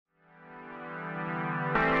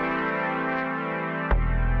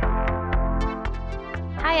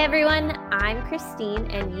everyone, I'm Christine,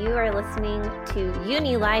 and you are listening to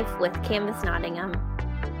Uni Life with Canvas Nottingham.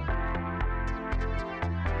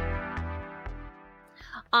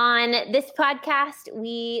 On this podcast,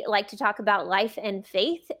 we like to talk about life and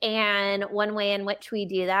faith, and one way in which we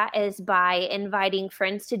do that is by inviting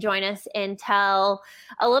friends to join us and tell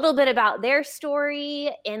a little bit about their story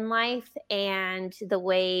in life and the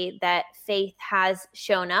way that faith has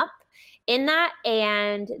shown up in that.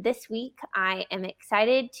 And this week, I am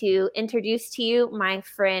excited to introduce to you my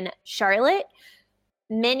friend Charlotte.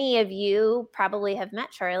 Many of you probably have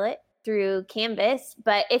met Charlotte through Canvas,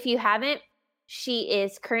 but if you haven't, she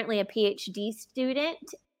is currently a PhD student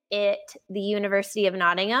at the University of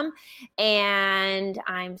Nottingham, and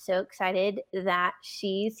I'm so excited that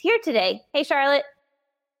she's here today. Hey, Charlotte.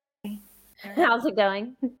 Hey. How's it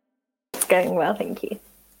going? It's going well, thank you.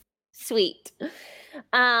 Sweet.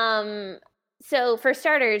 So for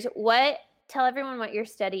starters, tell everyone what you're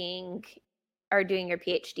studying or doing your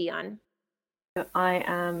PhD on. I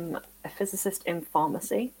am a physicist in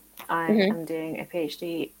pharmacy. I am doing a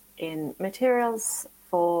PhD in materials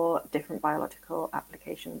for different biological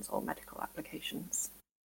applications or medical applications.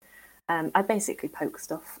 I basically poke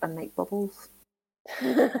stuff and make bubbles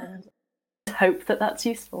and hope that that's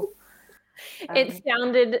useful. It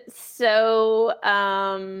sounded so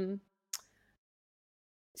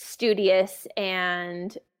studious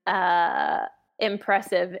and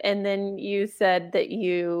impressive, and then you said that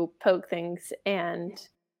you poke things and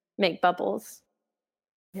make bubbles.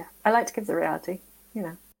 Yeah, I like to give the reality,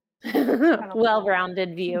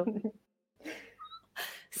 Well-rounded view.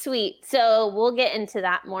 Sweet. So we'll get into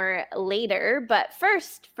that more later, but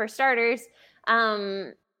first, for starters,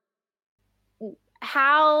 where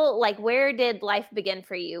did life begin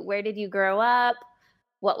for you? Where did you grow up?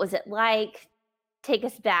 What was it like? Take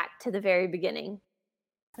us back to the very beginning.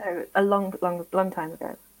 So a long time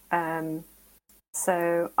ago.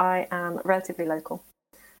 So I am relatively local.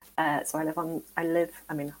 So I live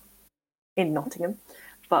in Nottingham,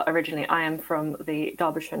 but originally I am from the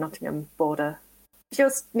Derbyshire-Nottingham border,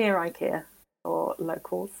 just near IKEA for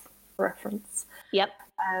locals reference. Yep.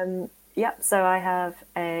 So I have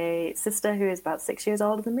a sister who is about 6 years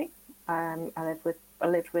older than me. I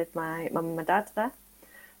lived with my mum and my dad there.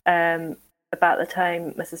 About the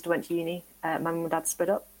time my sister went to uni, my mum and dad split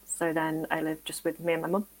up. So then I lived just with me and my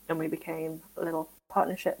mum, and we became a little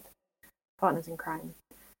partners in crime.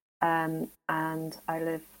 And I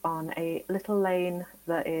live on a little lane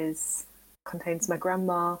that contains my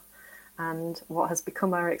grandma and what has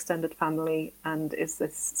become our extended family, and is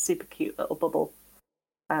this super cute little bubble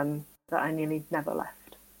that I nearly never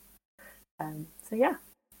left. So yeah,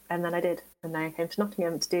 and then I did. And then I came to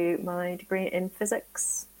Nottingham to do my degree in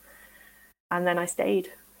physics. And then I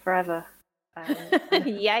stayed forever.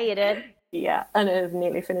 Yeah, you did. Yeah, and I've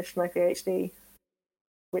nearly finished my PhD,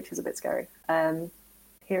 which is a bit scary,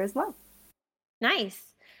 here as well. Nice.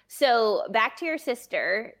 So back to your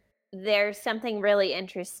sister, there's something really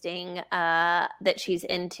interesting that she's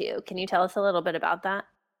into. Can you tell us a little bit about that?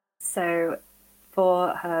 So for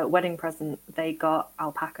her wedding present, they got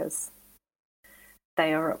alpacas.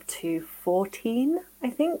 They are up to 14, I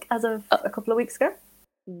think, as of a couple of weeks ago.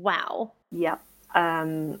 Wow. Yeah.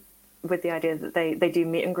 With the idea that they do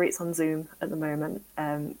meet and greets on Zoom at the moment,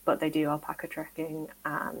 but they do alpaca trekking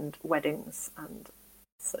and weddings and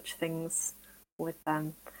such things with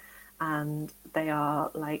them. And they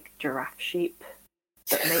are like giraffe sheep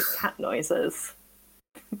that make cat noises.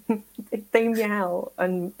 They meow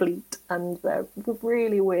and bleat, and they're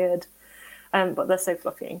really weird. But they're so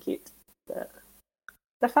fluffy and cute that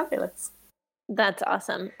they're fabulous. That's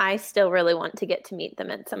awesome. I still really want to get to meet them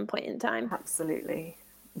at some point in time. Absolutely.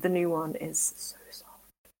 The new one is so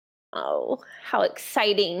soft. Oh, how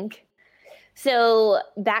exciting. So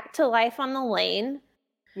back to life on the lane.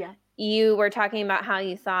 Yeah. You were talking about how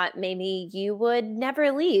you thought maybe you would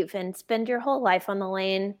never leave and spend your whole life on the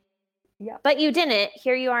lane. Yeah. But you didn't.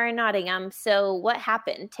 Here you are in Nottingham. So what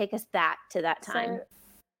happened? Take us back to that time. So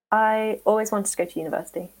I always wanted to go to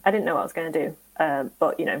university. I didn't know what I was going to do.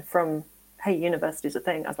 But, from, hey, university's a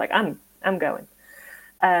thing, I was like, I'm going.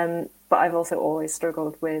 But I've also always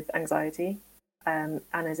struggled with anxiety. And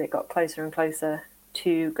as it got closer and closer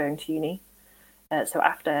to going to uni, so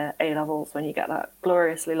after A-levels, when you get that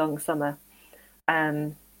gloriously long summer,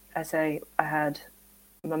 I had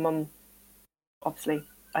my mum, obviously,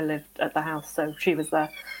 I lived at the house, so she was there,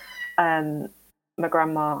 my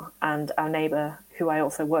grandma and our neighbour, who I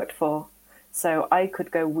also worked for. So I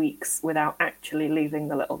could go weeks without actually leaving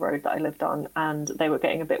the little road that I lived on, and they were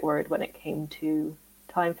getting a bit worried when it came to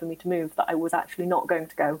time for me to move that I was actually not going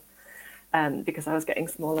to go, because I was getting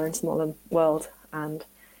smaller and smaller world, and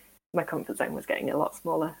my comfort zone was getting a lot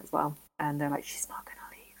smaller as well. And they're like, she's not going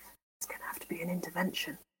to leave. It's going to have to be an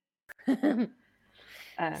intervention.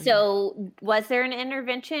 So was there an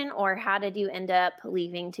intervention, or how did you end up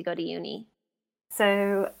leaving to go to uni?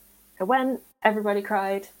 So I went, everybody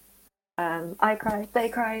cried. I cried, they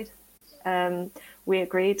cried. We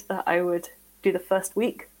agreed that I would do the first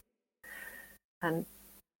week and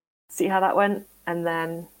see how that went. And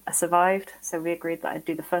then I survived. So we agreed that I'd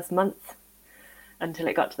do the first month until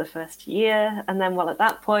it got to the first year. And then, well, at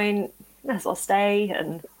that point, I as well stay.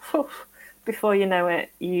 And before you know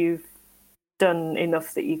it, you've done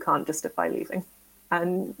enough that you can't justify leaving.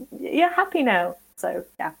 And you're happy now. So,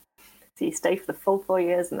 yeah. So you stay for the full 4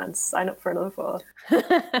 years and then sign up for another 4.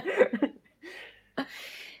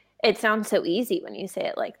 It sounds so easy when you say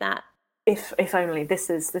it like that. If only.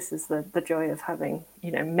 This is the joy of having,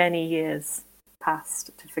 many years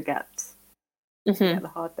past to forget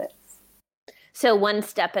the hard bits. So one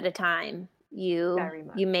step at a time, you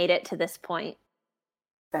made it to this point.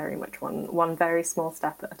 Very much one very small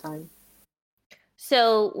step at a time.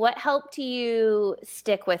 So what helped you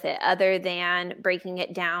stick with it other than breaking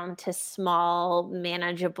it down to small,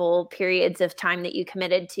 manageable periods of time that you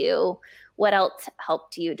committed to? What else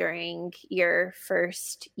helped you during your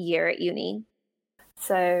first year at uni?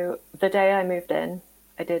 So the day I moved in,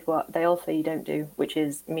 I did what they all say you don't do, which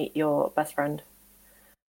is meet your best friend,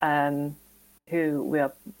 who we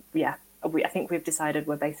are, I think we've decided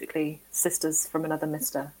we're basically sisters from another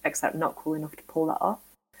mister, except not cool enough to pull that off.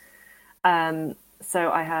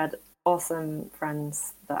 So I had awesome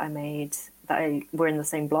friends that I made that were in the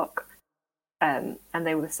same block, and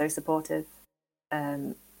they were so supportive,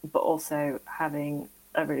 but also having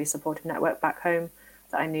a really supportive network back home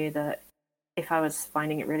that I knew that if I was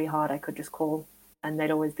finding it really hard, I could just call and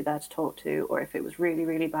they'd always be there to talk to, or if it was really,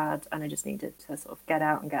 really bad and I just needed to sort of get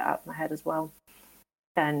out of my head as well,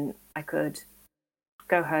 then I could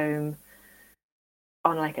go home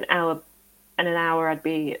on like an hour. In an hour, I'd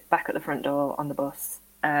be back at the front door on the bus,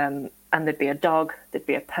 and there'd be a dog, there'd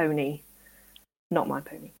be a pony, not my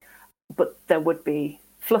pony, but there would be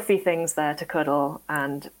fluffy things there to cuddle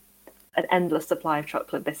and an endless supply of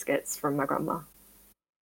chocolate biscuits from my grandma.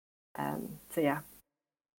 So yeah,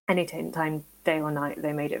 any time, day or night,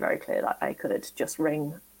 they made it very clear that I could just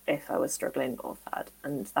ring if I was struggling or sad,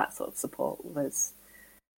 and that sort of support was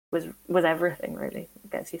everything, really.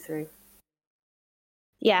 It gets you through.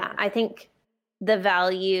 Yeah, I think the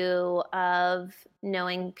value of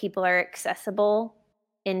knowing people are accessible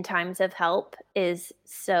in times of help is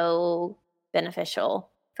so beneficial,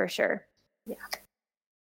 for sure. Yeah.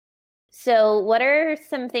 So what are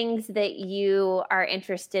some things that you are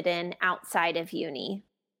interested in outside of uni?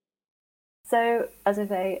 So, as I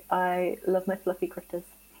say, I love my fluffy critters.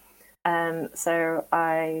 So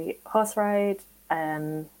I horse ride.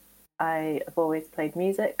 I have always played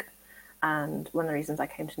music. And one of the reasons I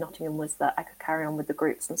came to Nottingham was that I could carry on with the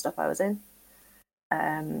groups and stuff I was in.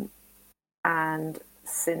 And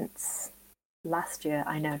since last year,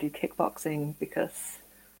 I now do kickboxing because,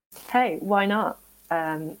 hey, why not?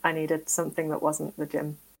 I needed something that wasn't the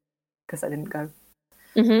gym because I didn't go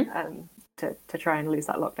to try and lose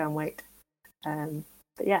that lockdown weight.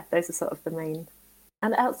 But yeah, those are sort of the main.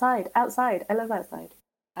 And outside, I love outside.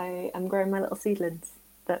 I am growing my little seedlings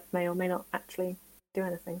that may or may not actually do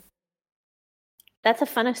anything. That's a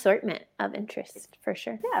fun assortment of interest, for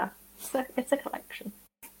sure. Yeah, it's a collection.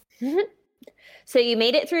 So you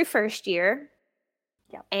made it through first year.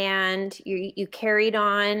 Yeah. And you carried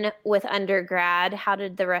on with undergrad. How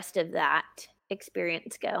did the rest of that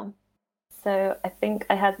experience go? So I think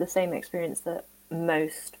I had the same experience that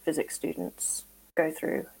most physics students go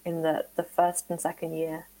through, in that the first and second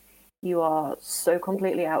year, you are so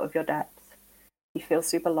completely out of your depth. You feel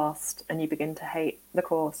super lost and you begin to hate the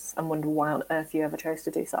course and wonder why on earth you ever chose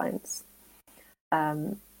to do science.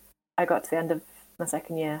 I got to the end of my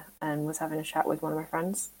second year and was having a chat with one of my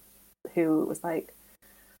friends who was like,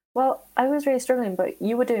 well, I was really struggling, but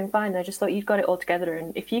you were doing fine. I just thought you'd got it all together,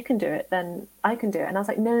 and if you can do it, then I can do it. And I was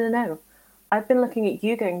like, no. I've been looking at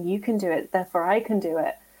you going, you can do it, therefore I can do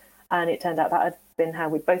it. And it turned out that had been how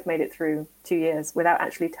we both made it through 2 years without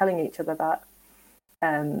actually telling each other that.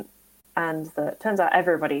 And that turns out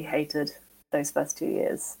everybody hated those first 2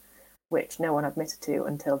 years, which no one admitted to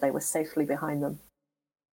until they were safely behind them.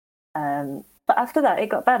 But after that, it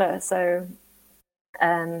got better. So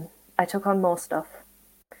I took on more stuff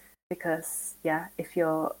because, yeah, if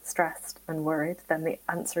you're stressed and worried, then the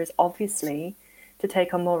answer is obviously to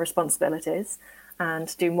take on more responsibilities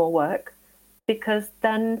and do more work, because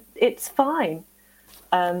then it's fine.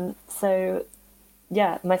 So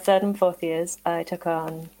yeah, my third and fourth years, I took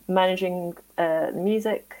on managing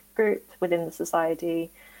music, group within the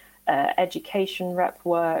society, education rep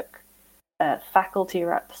work, faculty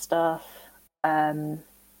rep stuff.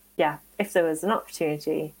 Yeah, if there was an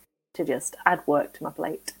opportunity to just add work to my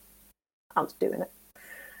plate, I was doing it.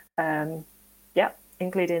 Yeah,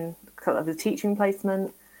 including the teaching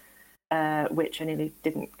placement, which I nearly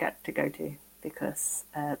didn't get to go to because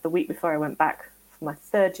the week before I went back for my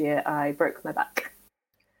third year, I broke my back.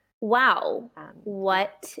 Wow.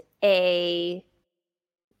 What a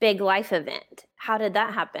big life event. How did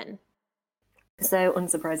that happen? So,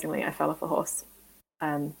 unsurprisingly, I fell off a horse.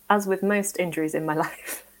 As with most injuries in my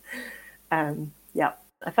life. Yeah,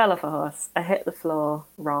 I fell off a horse. I hit the floor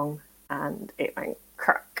wrong and it went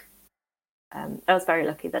crack. I was very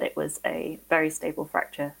lucky that it was a very stable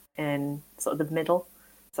fracture in sort of the middle.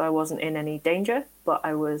 So I wasn't in any danger, but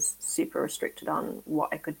I was super restricted on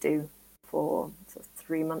what I could do for sort of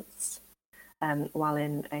 3 months while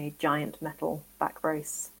in a giant metal back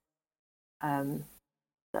brace.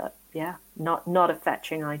 But yeah, not a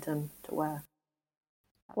fetching item to wear.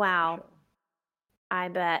 Wow. Sure. I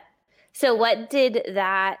bet. So what did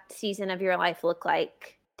that season of your life look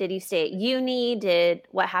like? Did you stay at uni?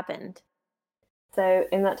 What happened? So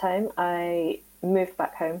in that time, I moved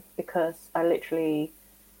back home because I literally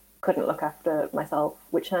couldn't look after myself,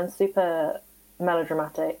 which sounds super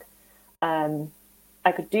melodramatic.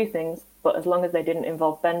 I could do things, but as long as they didn't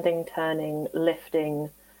involve bending, turning, lifting,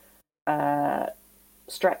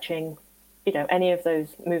 stretching, any of those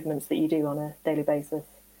movements that you do on a daily basis,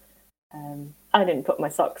 I didn't put my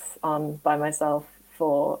socks on by myself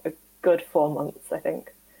for a good 4 months, I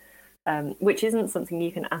think, which isn't something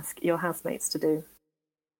you can ask your housemates to do.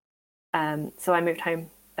 So I moved home,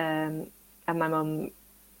 and my mum,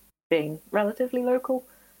 being relatively local,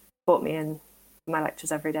 brought me in for my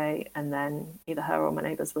lectures every day, and then either her or my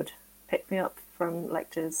neighbours would pick me up from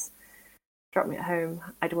lectures, drop me at home.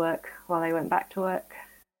 I'd work while I went back to work,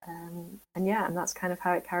 and that's kind of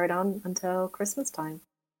how it carried on until Christmas time.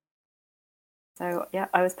 So yeah,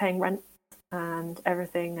 I was paying rent and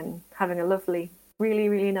everything, and having a lovely, really,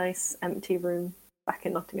 really nice empty room back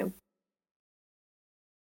in Nottingham.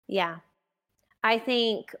 Yeah. I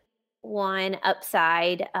think one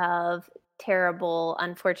upside of terrible,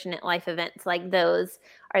 unfortunate life events like those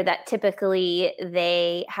are that typically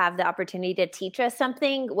they have the opportunity to teach us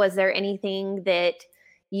something. Was there anything that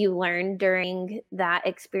you learned during that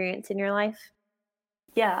experience in your life?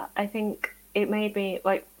 Yeah, I think it made me,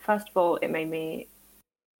 like, first of all, it made me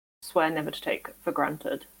swear never to take for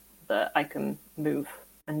granted that I can move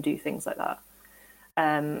and do things like that.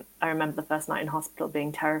 I remember the first night in hospital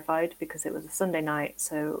being terrified because it was a Sunday night,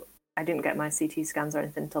 so I didn't get my CT scans or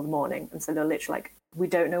anything until the morning. And so they're literally like, we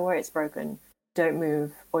don't know where it's broken, don't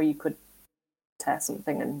move, or you could tear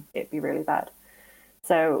something and it'd be really bad.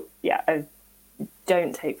 So yeah, I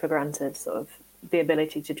don't take for granted sort of the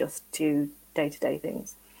ability to just do day-to-day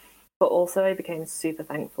things. But also I became super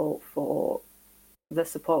thankful for the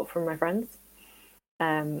support from my friends.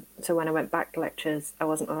 So when I went back to lectures, I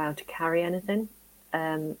wasn't allowed to carry anything.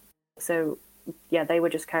 So yeah, they were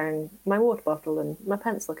just carrying my water bottle and my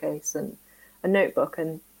pencil case and a notebook,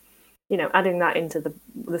 and adding that into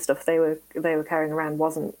the stuff they were carrying around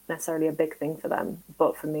wasn't necessarily a big thing for them,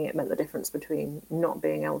 but for me it meant the difference between not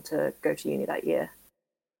being able to go to uni that year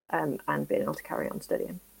and being able to carry on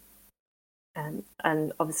studying.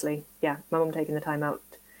 And obviously, yeah, my mum taking the time out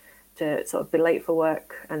to sort of be late for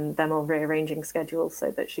work and them all rearranging schedules so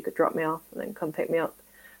that she could drop me off and then come pick me up.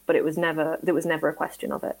 But there was never a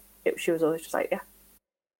question of it. She was always just like, yeah,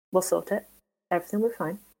 we'll sort it. Everything will be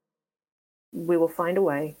fine. We will find a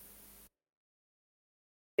way.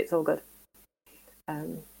 It's all good.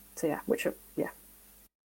 So yeah,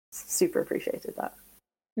 super appreciated that.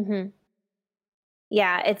 Mm-hmm.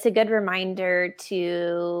 Yeah, it's a good reminder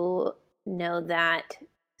to know that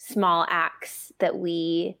small acts that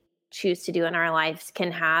we choose to do in our lives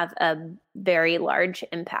can have a very large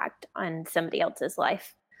impact on somebody else's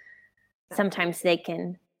life. Sometimes they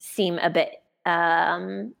can seem a bit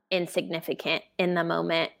insignificant in the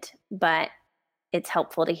moment, but it's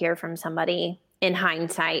helpful to hear from somebody in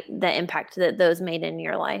hindsight the impact that those made in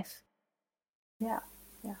your life. Yeah.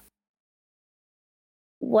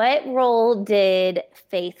 What role did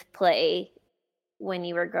faith play when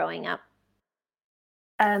you were growing up?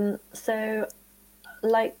 So,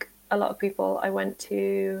 like a lot of people, I went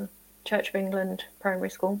to Church of England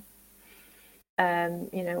primary school.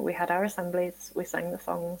 We had our assemblies, we sang the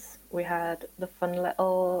songs, we had the fun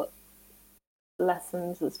little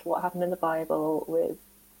lessons as to what happened in the Bible with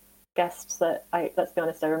guests let's be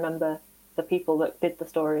honest, I remember the people that did the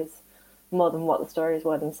stories more than what the stories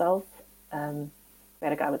were themselves. We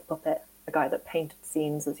had a guy with a puppet, a guy that painted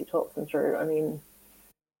scenes as he talked them through. I mean,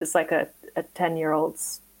 it's like a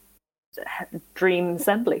 10-year-old's dream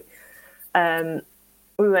assembly.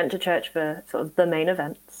 We went to church for sort of the main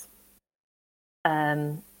events.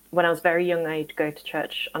 When I was very young, I'd go to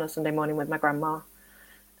church on a Sunday morning with my grandma.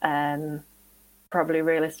 Probably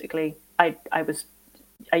realistically, I was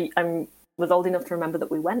old enough to remember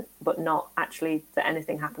that we went, but not actually that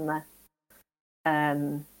anything happened there.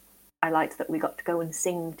 I liked that we got to go and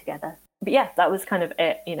sing together. But yeah, that was kind of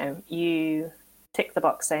it. You know, you tick the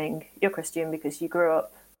box saying you're Christian because you grew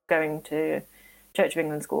up going to Church of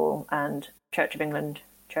England school and Church of England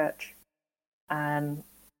church. On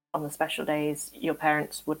the special days, your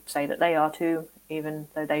parents would say that they are too, even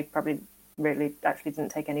though they probably really actually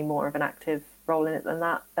didn't take any more of an active role in it than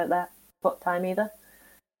that at that time either.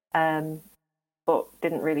 But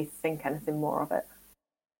didn't really think anything more of it.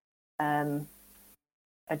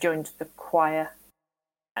 I joined the choir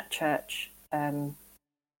at church, and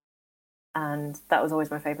that was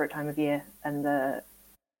always my favourite time of year, and the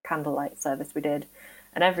candlelight service we did.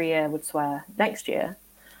 And every year I would swear, next year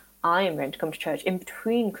I am going to come to church in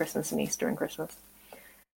between Christmas and Easter and Christmas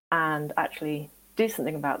and actually do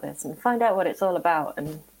something about this and find out what it's all about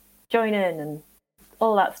and join in and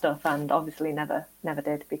all that stuff. And obviously never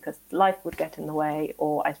did, because life would get in the way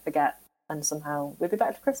or I'd forget and somehow we'd be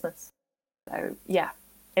back to Christmas. So yeah,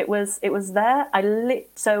 it was there.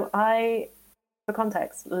 For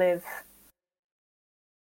context,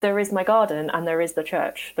 there is my garden and there is the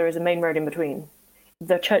church. There is a main road in between.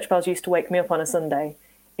 The church bells used to wake me up on a Sunday.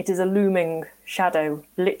 It is a looming shadow,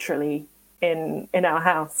 literally, in our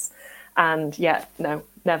house. And yeah, no,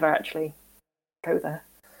 never actually go there,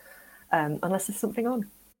 unless there's something on.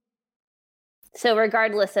 So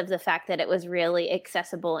regardless of the fact that it was really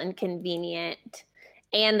accessible and convenient,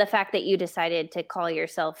 and the fact that you decided to call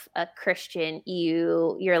yourself a Christian,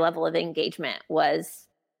 your level of engagement was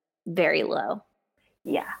very low.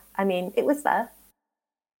 Yeah, I mean, it was there.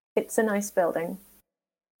 It's a nice building.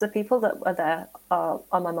 The people that were there are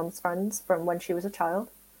my mum's friends from when she was a child.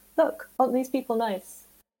 Look, aren't these people nice?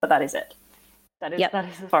 But that is it. That is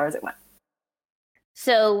as far as it went.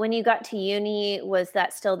 So when you got to uni, was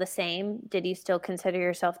that still the same? Did you still consider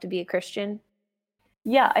yourself to be a Christian?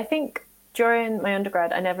 Yeah, I think during my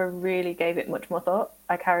undergrad, I never really gave it much more thought.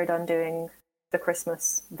 I carried on doing the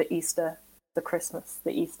Christmas, the Easter, the Christmas,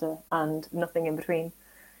 the Easter, and nothing in between.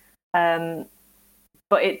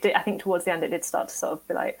 But I think towards the end, it did start to sort of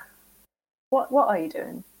be like, what are you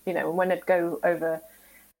doing? You know, and when I'd go over,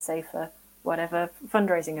 say, for whatever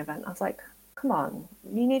fundraising event, I was like, come on,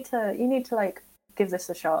 you need to like give this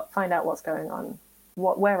a shot, find out what's going on.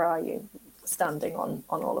 Where are you standing on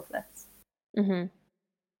all of this? Mm-hmm.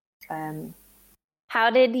 How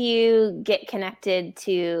did you get connected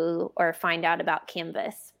to or find out about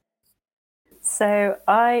Canvas? So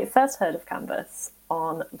I first heard of Canvas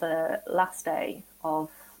on the last day of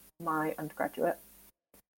my undergraduate.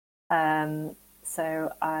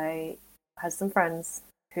 So I had some friends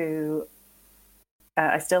who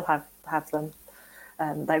I still have them.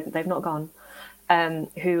 They've not gone.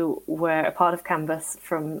 Who were a part of Canvas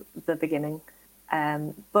from the beginning.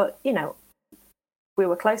 But you know, we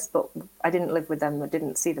were close, but I didn't live with them. I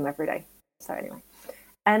didn't see them every day. So anyway,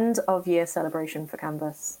 end of year celebration for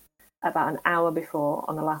Canvas. About an hour before,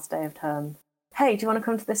 on the last day of term, hey, do you want to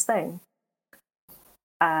come to this thing?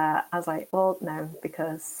 I was like, well, no,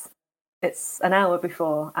 because it's an hour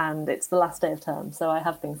before and it's the last day of term, so I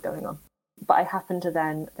have things going on. But I happened to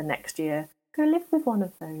then, the next year, go live with one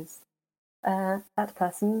of those. That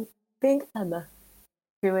person being Emma,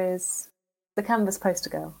 who is the Canvas poster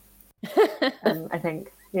girl. I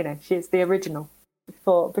think, you know, she's the original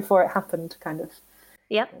before it happened, kind of.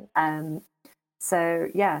 Yep. So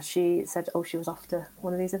yeah, she said, oh, she was off to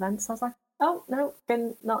one of these events. I was like, oh no,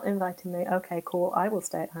 been not inviting me. Okay, cool. I will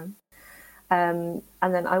stay at home. And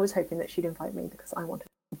then I was hoping that she'd invite me because I wanted,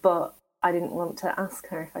 but I didn't want to ask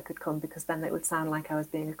her if I could come because then it would sound like I was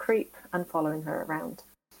being a creep and following her around.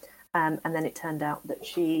 And then it turned out that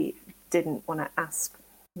she didn't want to ask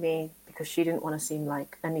me because she didn't want to seem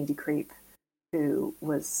like a needy creep who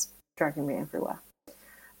was dragging me everywhere.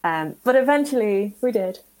 But eventually we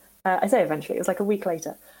did. I say eventually, it was like a week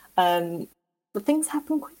later. But things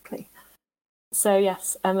happen quickly. So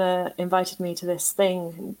yes, Emma invited me to this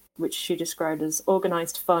thing, which she described as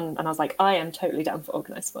organised fun. And I was like, I am totally down for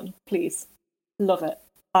organised fun. Please. Love it.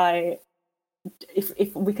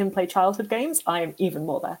 If we can play childhood games, I am even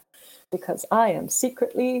more there. Because I am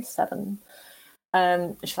secretly 7.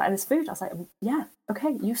 She's like, and there's food. I was like, yeah,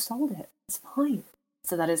 okay, you sold it. It's fine.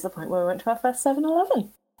 So that is the point where we went to our first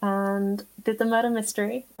 7-Eleven and did the murder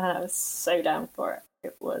mystery. And I was so down for it.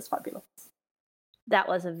 it was fabulous. That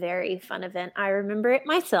was a very fun event. I remember it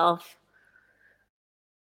myself.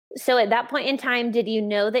 So at that point in time, did you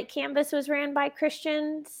know that Canvas was ran by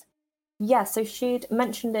Christians? Yeah, so she'd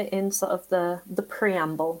mentioned it in sort of the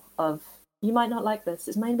preamble of, you might not like this,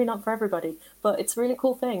 it's maybe not for everybody, but it's a really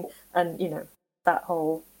cool thing. And, you know, that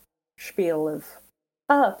whole spiel of,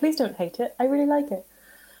 please don't hate it, I really like it.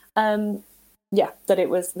 Yeah, that it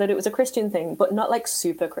was a Christian thing, but not like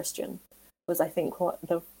super Christian, was I think what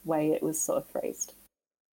the way it was sort of phrased.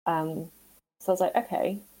 So I was like,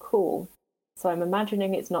 okay, cool. So I'm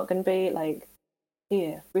imagining it's not going to be like,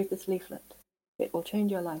 here, read this leaflet, it will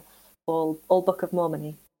change your life, all Book of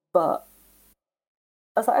Mormon-y. But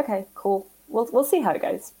I was like, okay, cool. We'll see how it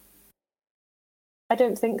goes. I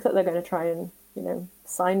don't think that they're going to try and, you know,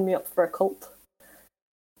 sign me up for a cult.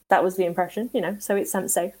 That was the impression, you know, so it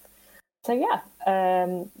sounds safe. So yeah,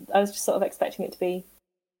 I was just sort of expecting it to be,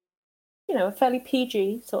 you know, a fairly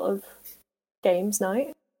PG sort of games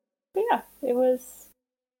night. But yeah, it was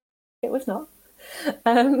not.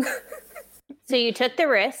 So you took the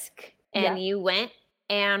risk and Yeah. you went,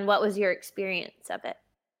 and what was your experience of it?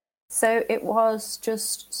 So it was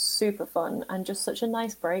just super fun and just such a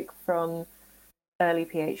nice break from early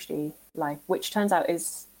PhD life, which turns out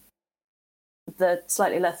is the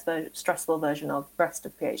slightly less stressful version of rest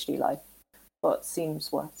of PhD life, but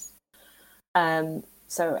seems worse.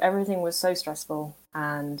 So everything was so stressful,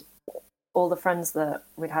 and all the friends that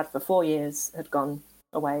we'd had for 4 years had gone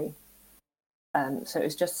away. So it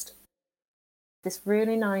was just this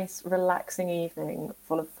really nice, relaxing evening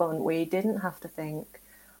full of fun. We didn't have to think,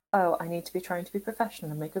 oh, I need to be trying to be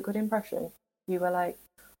professional and make a good impression. You were like,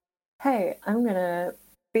 hey, I'm going to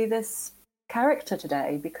be this character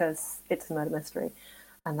today because it's a murder mystery.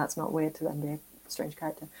 And that's not weird to then be a strange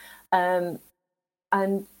character. And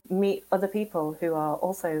meet other people who are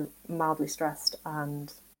also mildly stressed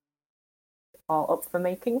and are up for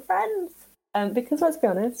making friends. Because let's be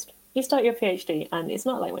honest, you start your PhD and it's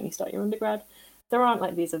not like when you start your undergrad. There aren't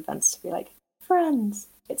like these events to be like, friends.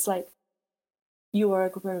 It's like, you are a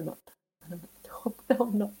grown-up. And I'm like, no,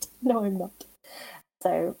 I'm not. No, I'm not.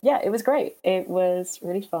 So yeah, it was great. It was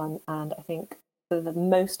really fun. And I think for the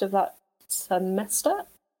most of that semester,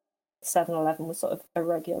 7-Eleven was sort of a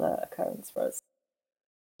regular occurrence for us.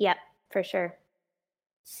 Yep, for sure.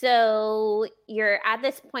 So you're at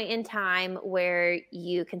this point in time where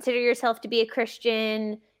you consider yourself to be a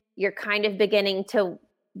Christian. You're kind of beginning to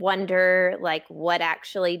wonder, like, what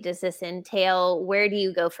actually does this entail? Where do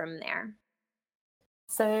you go from there?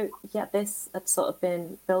 So yeah, this had sort of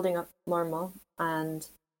been building up more and more, and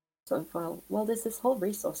sort of well, there's this whole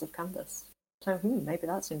resource of Canvas. So maybe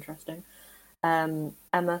that's interesting. Emma,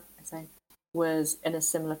 I say, was in a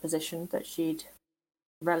similar position, that she'd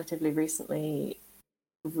relatively recently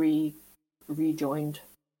rejoined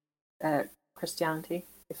Christianity,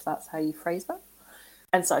 if that's how you phrase that,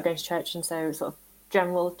 and started going to church. And so sort of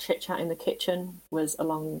general chit chat in the kitchen was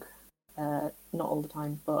along, not all the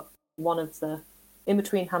time, but one of the in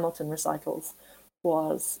between Hamilton recitals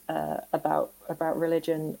was about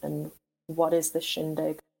religion and what is the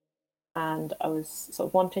shindig. And I was sort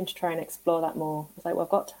of wanting to try and explore that more. I was like, well,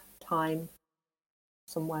 I've got time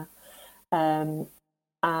somewhere, and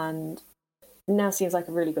now seems like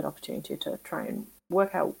a really good opportunity to try and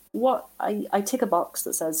work out what I tick a box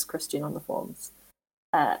that says Christian on the forms.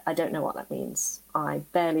 I don't know what that means. I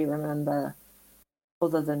barely remember,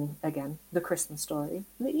 other than, again, the Christmas story,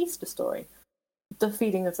 the Easter story, the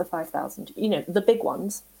feeding of the 5,000. You know, the big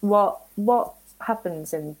ones. What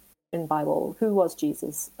happens in Bible? Who was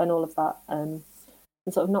Jesus? And all of that. And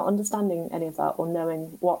sort of not understanding any of that or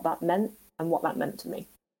knowing what that meant and what that meant to me.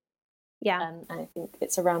 Yeah. And I think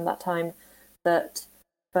it's around that time that,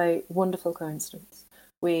 by wonderful coincidence,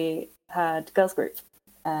 we had girls group,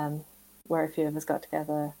 where a few of us got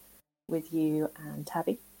together with you and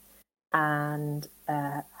Tabby, and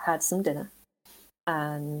had some dinner,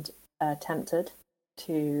 and attempted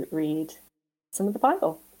to read some of the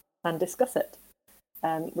Bible and discuss it,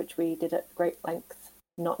 which we did at great length,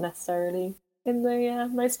 not necessarily in the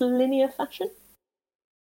most linear fashion.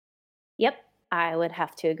 Yep, I would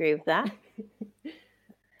have to agree with that.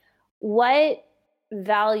 What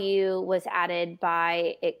value was added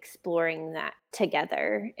by exploring that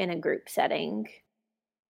together in a group setting?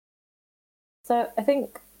 So I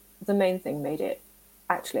think the main thing made it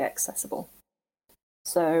actually accessible.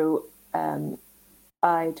 So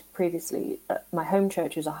I'd previously, my home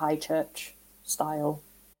church is a high church style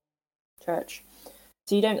church,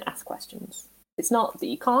 so you don't ask questions. It's not that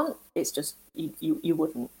you can't, it's just you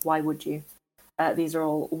wouldn't. Why would you? These are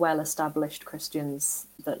all well-established Christians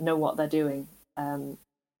that know what they're doing.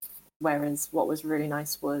 Whereas what was really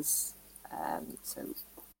nice was so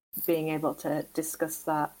being able to discuss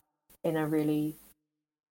that in a really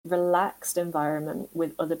relaxed environment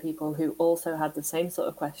with other people who also had the same sort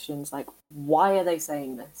of questions, like, why are they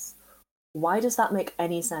saying this? Why does that make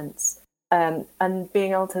any sense? And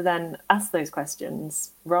being able to then ask those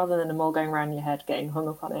questions rather than them all going around your head, getting hung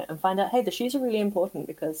up on it, and find out, hey, the shoes are really important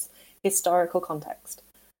because historical context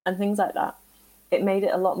and things like that. It made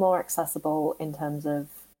it a lot more accessible in terms of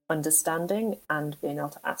understanding and being able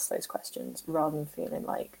to ask those questions rather than feeling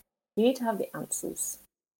like you need to have the answers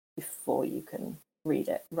before you can read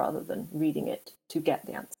it rather than reading it to get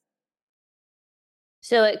the answer.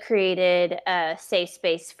 So it created a safe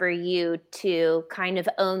space for you to kind of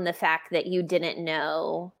own the fact that you didn't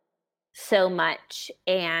know so much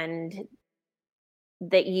and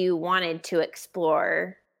that you wanted to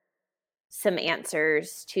explore some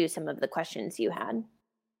answers to some of the questions you had.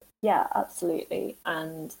 Yeah, absolutely.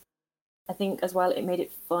 And I think as well, it made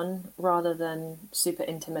it fun rather than super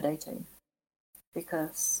intimidating.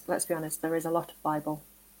 Because let's be honest, there is a lot of Bible.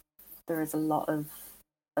 There is a lot of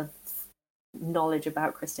knowledge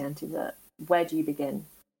about Christianity. That where do you begin?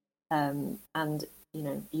 And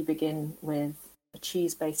you begin with a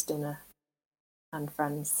cheese-based dinner and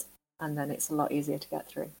friends, and then it's a lot easier to get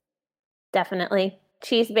through. Definitely.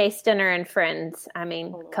 Cheese-based dinner and friends. I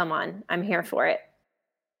mean, come on. I'm here for it.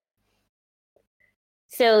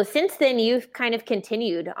 So since then, you've kind of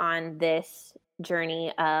continued on this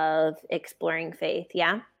journey of exploring faith,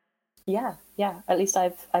 yeah? Yeah. At least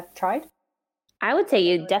I've tried. I would say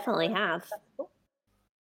you definitely have.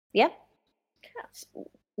 Yep.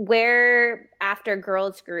 Where, after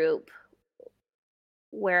girls group,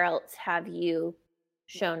 where else have you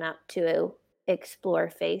shown up to explore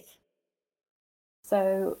faith?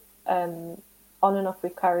 So on and off,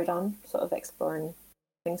 we've carried on sort of exploring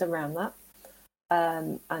things around that,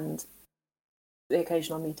 and the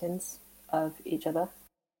occasional meetings of each other.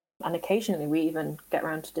 And occasionally we even get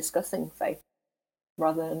around to discussing faith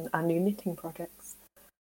rather than our new knitting projects.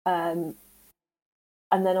 And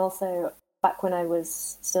then also, back when I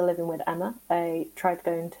was still living with Emma, I tried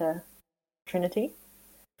going to Trinity.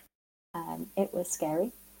 It was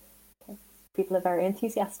scary. People are very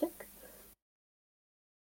enthusiastic.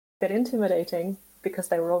 Bit intimidating because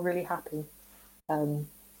they were all really happy.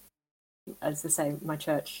 As I say, my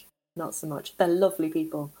church, not so much. They're lovely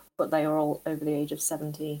people, but they are all over the age of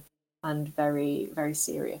 70 and very, very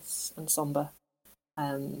serious and somber.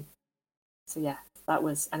 So yeah, that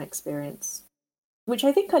was an experience, which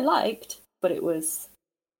I think I liked, but it was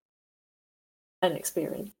an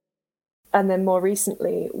experience. And then more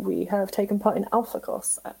recently, we have taken part in Alpha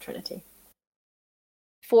course at Trinity.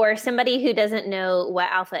 For somebody who doesn't know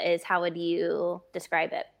what Alpha is, how would you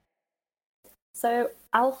describe it? So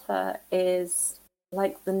Alpha is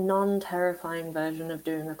like the non-terrifying version of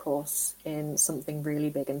doing a course in something really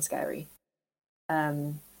big and scary.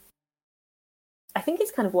 I think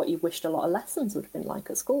it's kind of what you wished a lot of lessons would have been like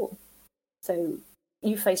at school. So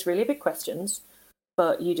you face really big questions,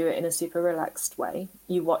 but you do it in a super relaxed way.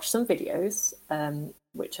 You watch some videos,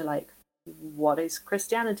 which are like, what is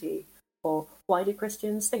Christianity? Or why do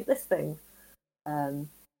Christians think this thing?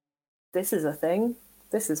 This is a thing.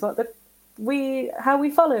 This is what how we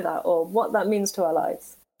follow that, or what that means to our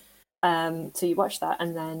lives. So you watch that,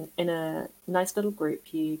 and then in a nice little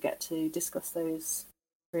group, you get to discuss those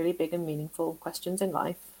really big and meaningful questions in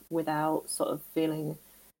life without sort of feeling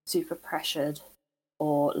super pressured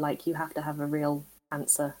or like you have to have a real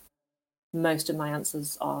answer. Most of my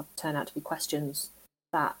answers turn out to be questions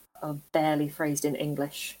that are barely phrased in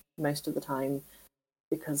English most of the time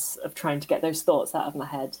because of trying to get those thoughts out of my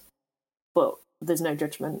head. But there's no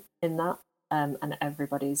judgment in that, and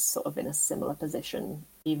everybody's sort of in a similar position,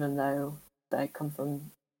 even though they come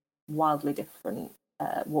from wildly different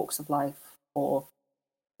walks of life or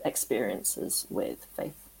experiences with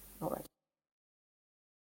faith already.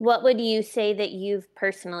 What would you say that you've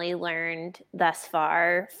personally learned thus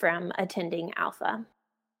far from attending Alpha?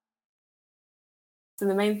 So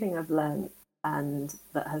the main thing I've learned, and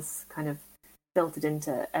that has kind of filtered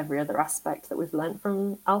into every other aspect that we've learned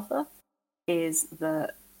from Alpha, is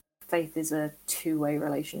that faith is a two-way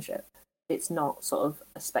relationship. It's not sort of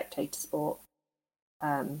a spectator sport.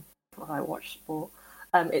 I watch sport.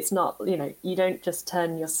 It's not, you don't just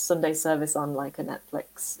turn your Sunday service on like a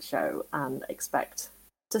Netflix show and expect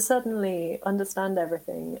to suddenly understand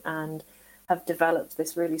everything and have developed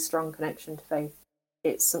this really strong connection to faith.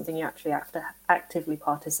 It's something you actually have to actively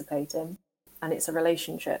participate in, and it's a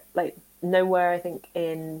relationship. Like, nowhere I think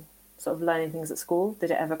in sort of learning things at school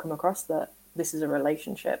did it ever come across that this is a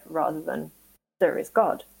relationship rather than there is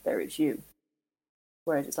God, there is you.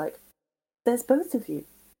 Whereas it's like, there's both of you.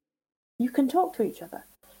 You can talk to each other.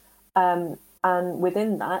 And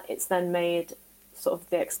within that, it's then made sort of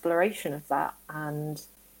the exploration of that and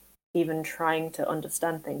even trying to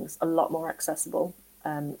understand things a lot more accessible,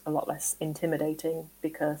 a lot less intimidating,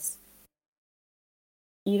 because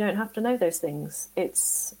you don't have to know those things.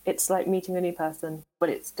 It's like meeting a new person, but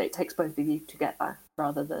it takes both of you to get there,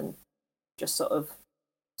 rather than just sort of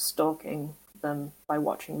stalking them by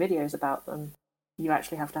watching videos about them. You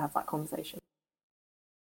actually have to have that conversation.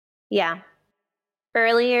 Yeah.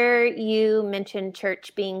 Earlier, you mentioned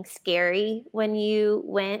church being scary when you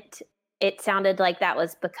went. It sounded like that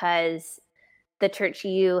was because the church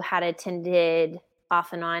you had attended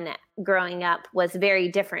off and on growing up was very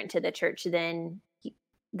different to the church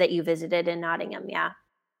that you visited in Nottingham. Yeah.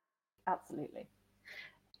 Absolutely.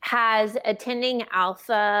 Has attending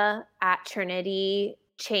Alpha at Trinity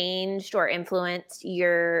changed or influenced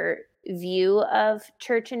your view of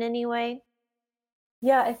church in any way?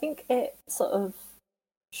 Yeah, I think it sort of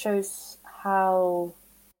shows how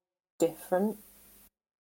different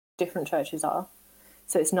churches are.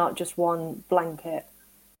 So it's not just one blanket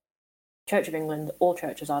Church of England, all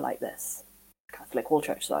churches are like this. Catholic, all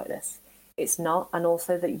churches are like this. It's not. And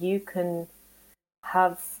also that you can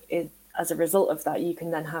have it, as a result of that, you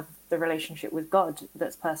can then have the relationship with God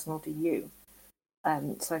that's personal to you.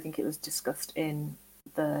 So I think it was discussed in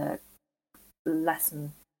the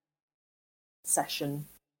lesson session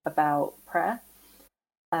about prayer,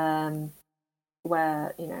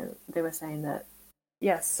 where they were saying that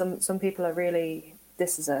yes, some people are really,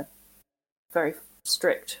 this is a very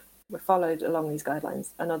strict, we're followed along these guidelines,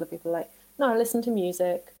 and other people are like, no, I listen to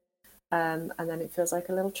music, and then it feels like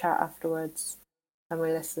a little chat afterwards, and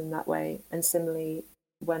we listen that way. And similarly,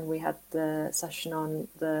 when we had the session on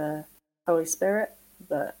the Holy Spirit,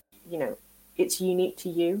 that it's unique to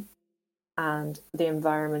you, and the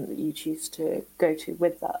environment that you choose to go to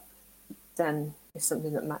with that then is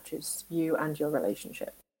something that matches you and your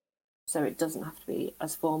relationship. So it doesn't have to be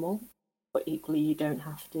as formal, but equally you don't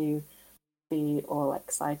have to be all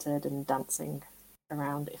excited and dancing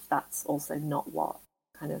around if that's also not what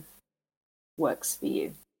kind of works for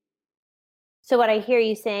you. So what I hear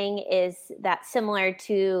you saying is that similar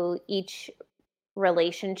to each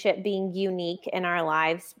relationship being unique in our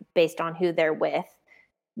lives based on who they're with,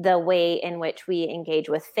 the way in which we engage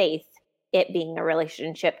with faith, it being a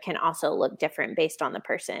relationship, can also look different based on the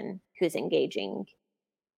person who's engaging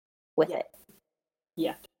with Yeah. it.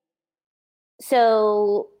 Yeah.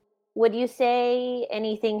 So, would you say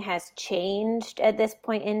anything has changed at this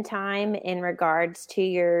point in time in regards to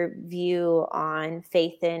your view on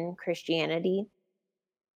faith in Christianity?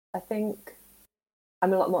 I think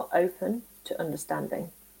I'm a lot more open to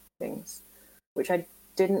understanding things, which I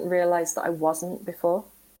didn't realize that I wasn't before.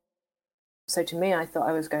 So to me, I thought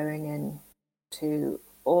I was going in to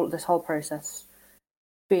all this whole process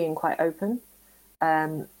being quite open.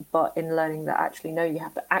 But in learning that actually, no, you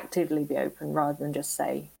have to actively be open rather than just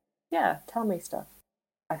say, yeah, tell me stuff.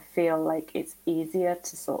 I feel like it's easier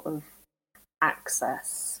to sort of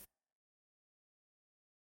access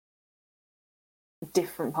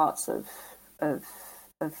different parts of, of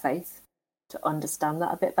faith to understand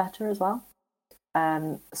that a bit better as well.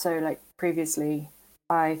 So like previously,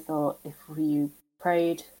 I thought if you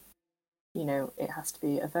prayed, it has to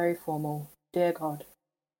be a very formal, dear God,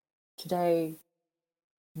 today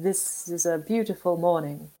this is a beautiful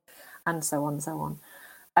morning, and so on and so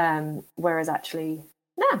on. Whereas actually,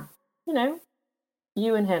 no,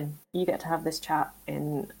 you and him, you get to have this chat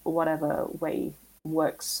in whatever way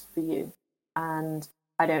works for you. And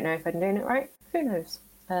I don't know if I'm doing it right. Who knows?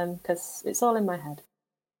 Because it's all in my head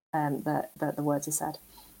that the words are said.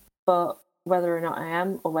 But whether or not I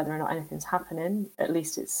am, or whether or not anything's happening, at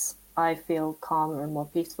least I feel calmer and more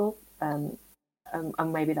peaceful. And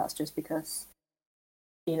maybe that's just because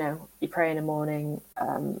you pray in the morning,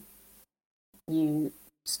 you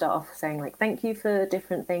start off saying like thank you for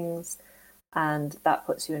different things, and that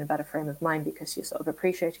puts you in a better frame of mind because you're sort of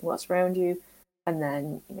appreciating what's around you, and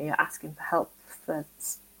then you're asking for help for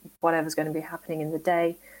whatever's going to be happening in the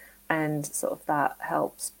day, and sort of that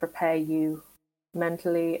helps prepare you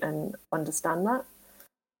mentally and understand that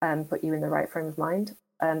and put you in the right frame of mind.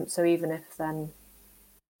 So even if then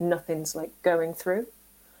nothing's like going through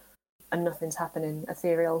and nothing's happening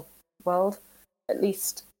ethereal world, at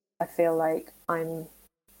least I feel like I'm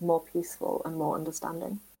more peaceful and more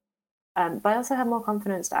understanding. But I also have more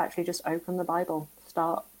confidence to actually just open the Bible,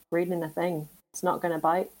 start reading a thing. It's not going to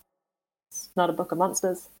bite. It's not a book of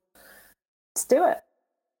monsters. Let's do it.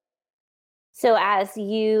 So, as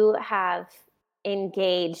you have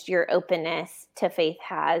engaged, your openness to faith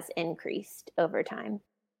has increased over time.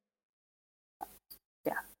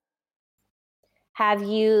 Have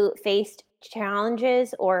you faced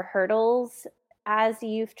challenges or hurdles as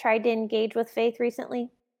you've tried to engage with faith recently?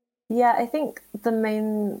 Yeah, I think the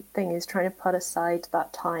main thing is trying to put aside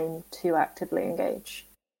that time to actively engage.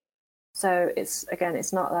 So it's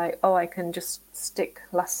not like, oh, I can just stick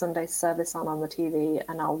last Sunday's service on the TV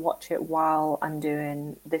and I'll watch it while I'm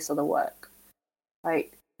doing this other work.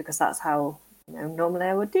 Like, because that's how, normally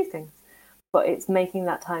I would do things. But it's making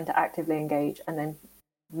that time to actively engage and then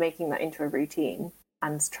making that into a routine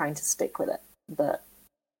and trying to stick with it that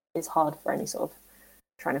is hard for any sort of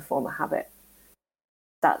trying to form a habit.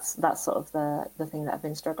 That's sort of the thing that I've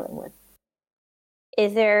been struggling with.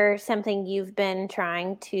 Is there something you've been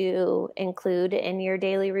trying to include in your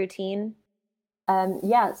daily routine?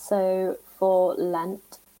 Yeah, so for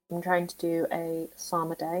Lent, I'm trying to do a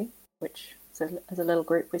psalm a day, which as a little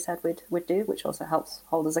group we said we'd do, which also helps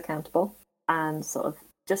hold us accountable, and sort of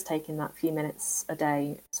just taking that few minutes a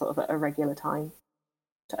day, sort of at a regular time,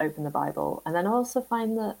 to open the Bible. And then I also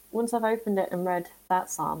find that once I've opened it and read that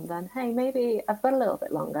psalm, then hey, maybe I've got a little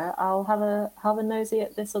bit longer. I'll have a nosy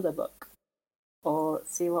at this other book, or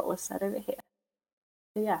see what was said over here.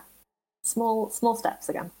 So yeah, small steps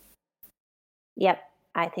again. Yep,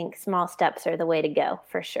 I think small steps are the way to go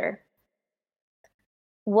for sure.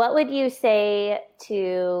 What would you say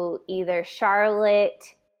to either Charlotte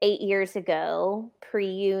 8 years ago,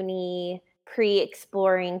 pre-uni,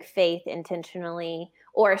 pre-exploring faith intentionally,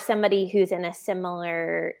 or somebody who's in a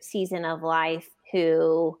similar season of life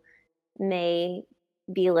who may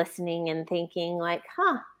be listening and thinking like,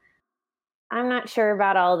 I'm not sure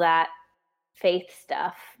about all that faith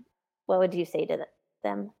stuff. What would you say to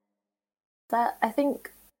them? That I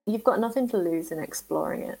think you've got nothing to lose in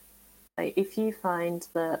exploring it. Like, if you find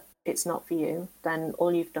that it's not for you, then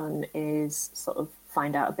all you've done is sort of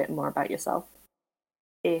find out a bit more about yourself.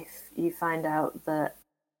 If you find out that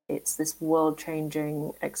it's this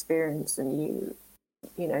world-changing experience and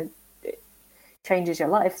it changes your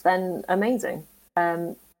life, then amazing.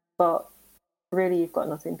 But really, you've got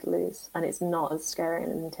nothing to lose, and it's not as scary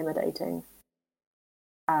and intimidating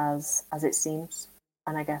as it seems.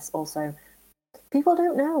 And I guess also, people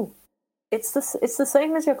don't know. It's the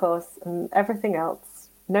same as your course and everything else.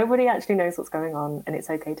 Nobody actually knows what's going on, and it's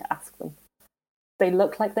okay to ask them. They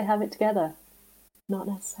look like they have it together. Not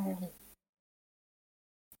necessarily.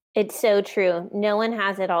 It's so true. No one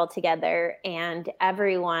has it all together, and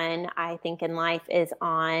everyone, I think, in life is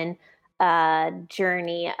on a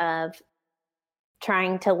journey of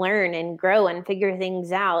trying to learn and grow and figure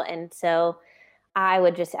things out. And so I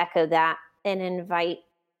would just echo that and invite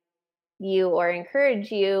you or encourage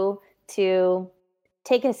you to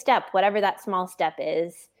take a step, whatever that small step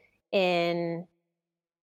is, in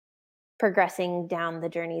progressing down the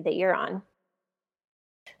journey that you're on.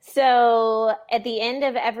 So, at the end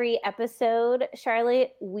of every episode,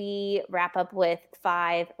 Charlotte, we wrap up with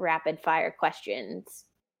 5 rapid fire questions.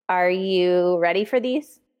 Are you ready for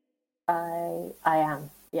these? I am,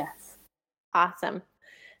 yes. Awesome.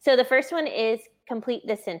 So, the first one is complete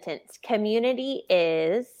the sentence. Community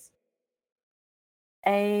is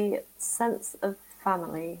a sense of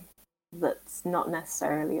family that's not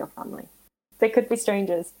necessarily your family. They could be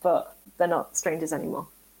strangers, but they're not strangers anymore.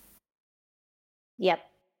 Yep.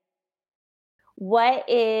 What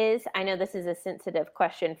is, I know this is a sensitive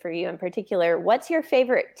question for you in particular, what's your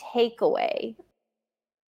favorite takeaway?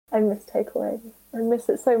 I miss takeaway. I miss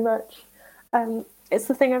it so much. It's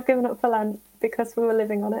the thing I've given up for Lent because we were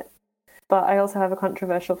living on it. But I also have a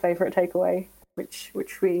controversial favourite takeaway, which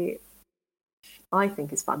I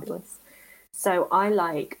think is fabulous. So I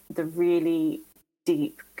like the really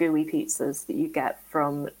deep, gooey pizzas that you get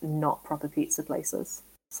from not proper pizza places.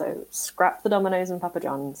 So scrap the Domino's and Papa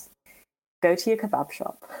John's. Go to your kebab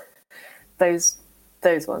shop. Those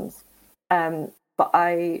ones. But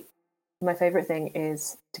my favourite thing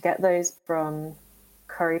is to get those from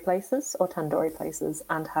curry places or tandoori places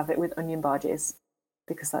and have it with onion bhajis,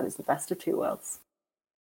 because that is the best of two worlds.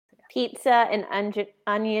 Pizza and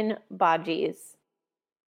onion bhajis.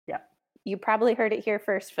 Yeah. You probably heard it here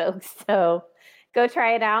first, folks. So go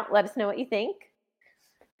try it out. Let us know what you think.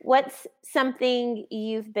 What's something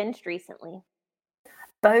you've binged recently?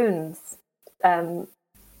 Bones.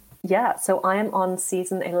 Yeah, so I am on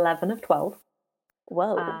season 11 of 12.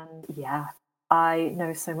 Whoa. And yeah, I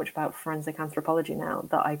know so much about forensic anthropology now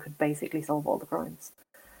that I could basically solve all the crimes.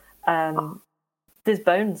 There's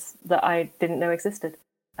bones that I didn't know existed.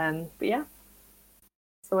 But yeah,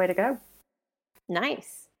 it's the way to go.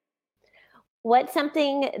 Nice. What's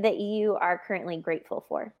something that you are currently grateful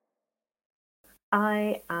for?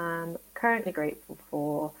 I am currently grateful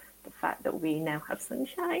for the fact that we now have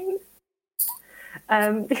sunshine.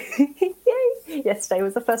 Yay! Yesterday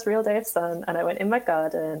was the first real day of sun, and I went in my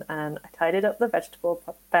garden and I tidied up the vegetable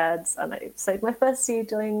beds and I sowed my first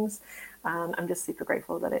seedlings. And I'm just super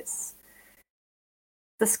grateful that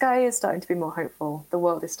the sky is starting to be more hopeful, the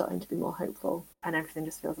world is starting to be more hopeful, and everything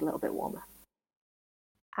just feels a little bit warmer.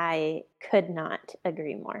 I could not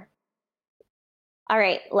agree more. All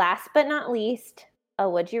right, last but not least, a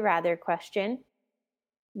would you rather question.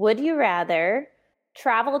 Would you rather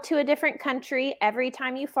travel to a different country every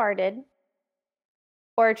time you farted,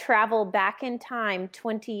 or travel back in time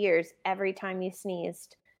 20 years every time you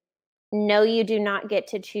sneezed? No, you do not get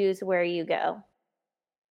to choose where you go.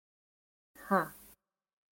 Huh.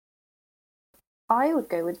 I would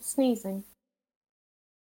go with sneezing.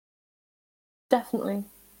 Definitely.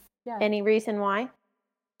 Yeah. Any reason why?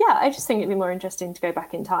 Yeah, I just think it'd be more interesting to go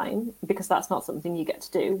back in time because that's not something you get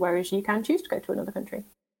to do, whereas you can choose to go to another country.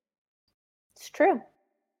 It's true.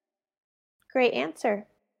 Great answer.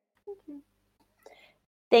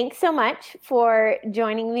 Thanks so much for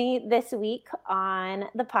joining me this week on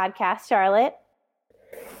the podcast, Charlotte.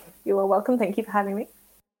 You are welcome. Thank you for having me.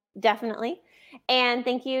 Definitely. And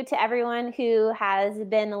thank you to everyone who has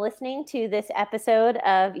been listening to this episode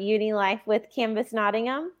of Uni Life with Canvas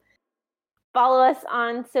Nottingham. Follow us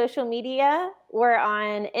on social media. We're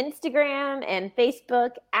on Instagram and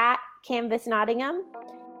Facebook at Canvas Nottingham.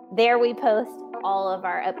 There we post all of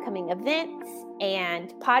our upcoming events and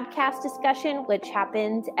podcast discussion, which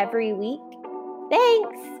happens every week.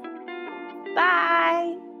 Thanks.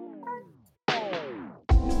 Bye.